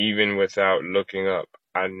Even without looking up,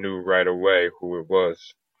 I knew right away who it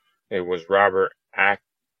was. It was Robert Ackley,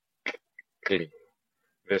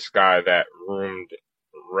 this guy that roomed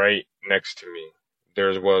right next to me.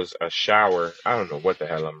 There was a shower. I don't know what the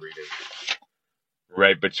hell I'm reading.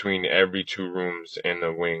 Right between every two rooms in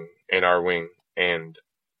our wing, and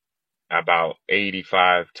about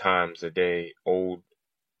 85 times a day, old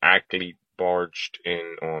Ackley barged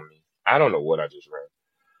in on me. I don't know what I just read.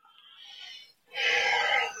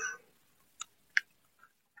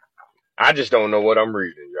 I just don't know what I'm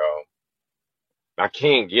reading, y'all. I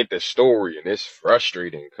can't get the story, and it's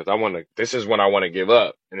frustrating because this is when I want to give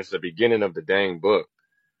up, and it's the beginning of the dang book.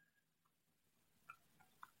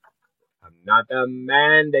 I'm not the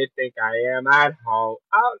man they think I am at home.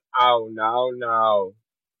 Oh, oh, no, no.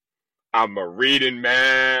 I'm a reading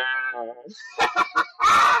man.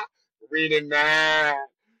 Reading man.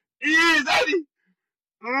 He is, ain't he?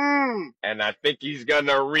 And I think he's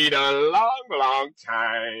gonna read a long, long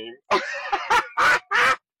time.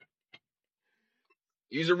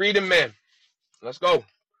 He's a reading man. Let's go.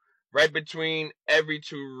 Right between every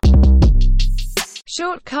two.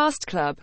 Shortcast Club.